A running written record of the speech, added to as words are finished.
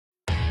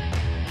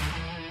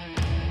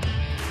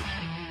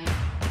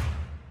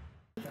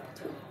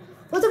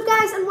What's up,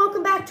 guys, and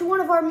welcome back to one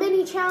of our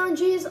mini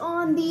challenges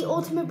on the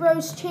Ultimate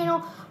Bros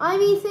channel.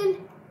 I'm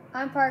Ethan.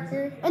 I'm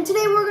Parker. And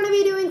today we're going to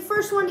be doing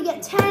first one to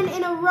get 10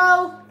 in a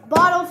row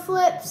bottle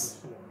flips.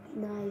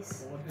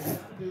 Nice.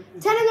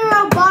 10 in a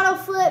row bottle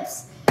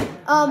flips.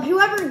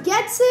 Whoever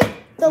gets it,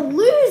 the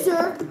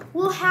loser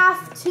will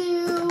have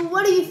to,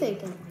 what are you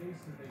thinking?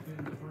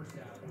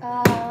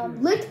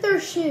 Lick their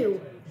shoe.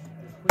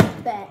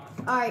 Bet.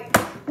 All right.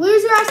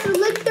 Loser has to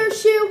lick their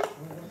shoe.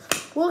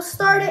 We'll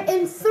start it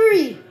in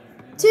 3,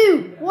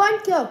 2, 1,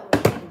 go.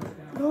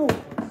 No.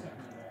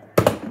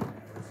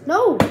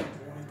 No.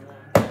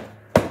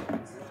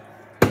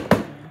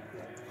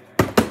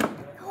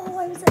 Oh,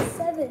 I was at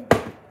 7.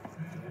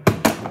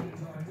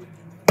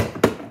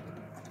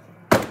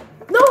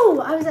 No,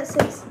 I was at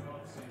 6.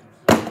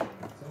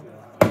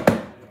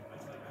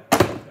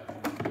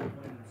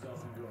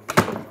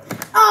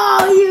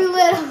 Oh, you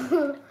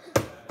little.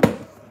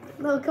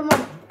 No, come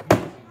on.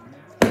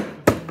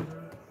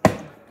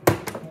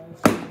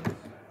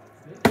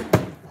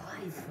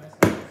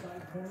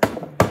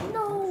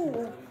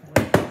 No.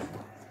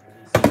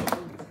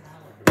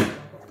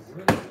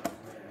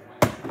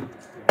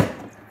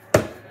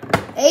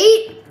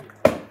 8,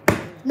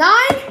 9.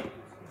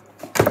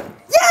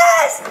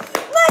 Yes!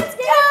 Let's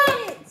go!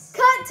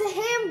 Cut to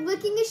him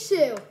licking his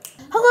shoe.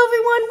 Hello,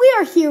 everyone. We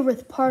are here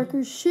with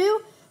Parker's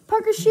shoe.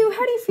 Parker's shoe,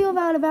 how do you feel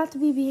about to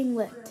be being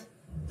licked?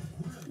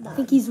 I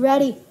think he's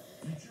ready.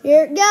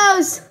 Here it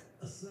goes.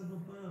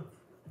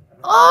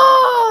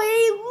 Oh,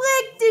 he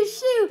licked his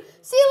shoe.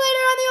 See you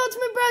later on the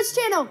Ultimate Bros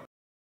channel.